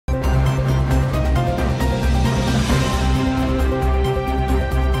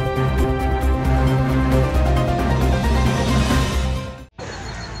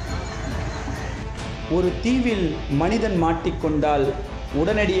ஒரு தீவில் மனிதன் மாட்டிக்கொண்டால்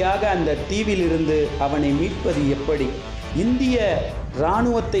உடனடியாக அந்த தீவிலிருந்து அவனை மீட்பது எப்படி? இந்திய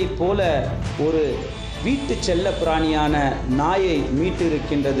இராணுவத்தைப் போல ஒரு வீட்டு செல்ல பிராணியான நாயை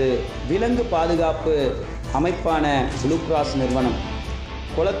மீட்டிருக்கின்றது விலங்கு பாதுகாப்பு அமைப்பான ப்ளூ கிராஸ் நிறுவனம்.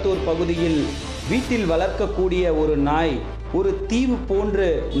 கொளத்தூர் பகுதியில் வீட்டில் வளர்க்கக்கூடிய ஒரு நாய் ஒரு தீவு போன்று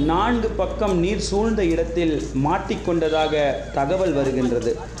 4 பக்கம் நீர் சூழ்ந்த இடத்தில் மாட்டிக்கொண்டதாக தகவல்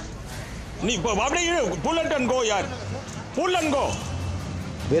வருகின்றது.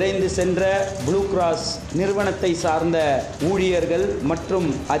 விரைந்து சென்ற ப்ளூ கிராஸ் நிறுவனத்தை சார்ந்த ஊழியர்கள் மற்றும்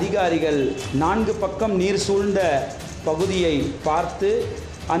அதிகாரிகள் 4 பக்கம் நீர் சூழ்ந்த பகுதியை பார்த்து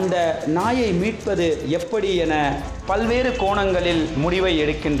அந்த நாயை மீட்பது எப்படி என பல்வேறு கோணங்களில் முடிவை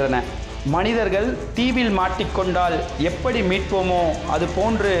எடுக்கின்றன. மனிதர்கள் தீவில் மாட்டிக்கொண்டால் எப்படி மீட்போமோ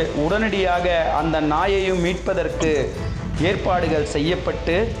அதுபோன்று உடனடியாக அந்த நாயையும் மீட்பதற்கு ஏற்பாடுகள்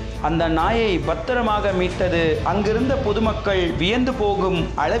செய்யப்பட்டு அந்த நாயை பத்திரமாக மீட்டது அங்கிருந்த பொதுமக்கள் வியந்து போகும்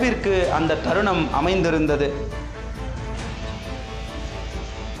அளவிற்கு அந்த தருணம் அமைந்திருந்தது.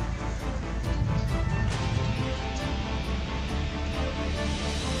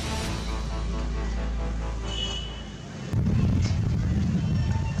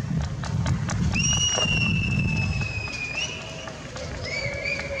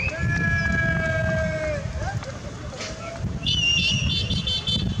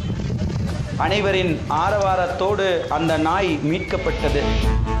 அனைவரின் ஆரவாரத்தோடு அந்த நாய் மீட்கப்பட்டது.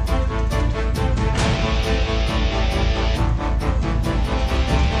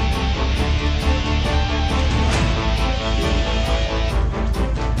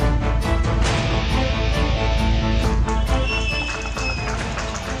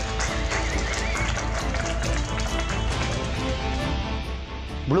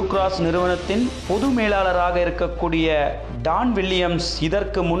 ப்ளூ கிராஸ் நிறுவனத்தின் பொது மேலாளராக இருக்கக்கூடிய டான் வில்லியம்ஸ்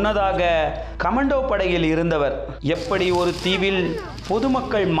இதற்கு முன்னதாக கமாண்டோ படையில் இருந்தவர். எப்படி ஒரு தீவில்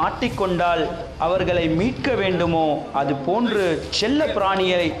பொதுமக்கள் மாட்டிக்கொண்டால் அவர்களை மீட்க வேண்டுமோ அது போன்று செல்ல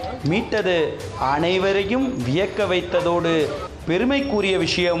பிராணியை மீட்டது அனைவரையும் வியக்க வைத்ததோடு பெருமைக்குரிய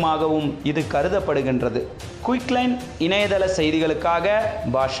விஷயமாகவும் இது கருதப்படுகின்றது. குயிக்லைன் இணையதள செய்திகளுக்காக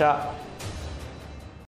பாஷா.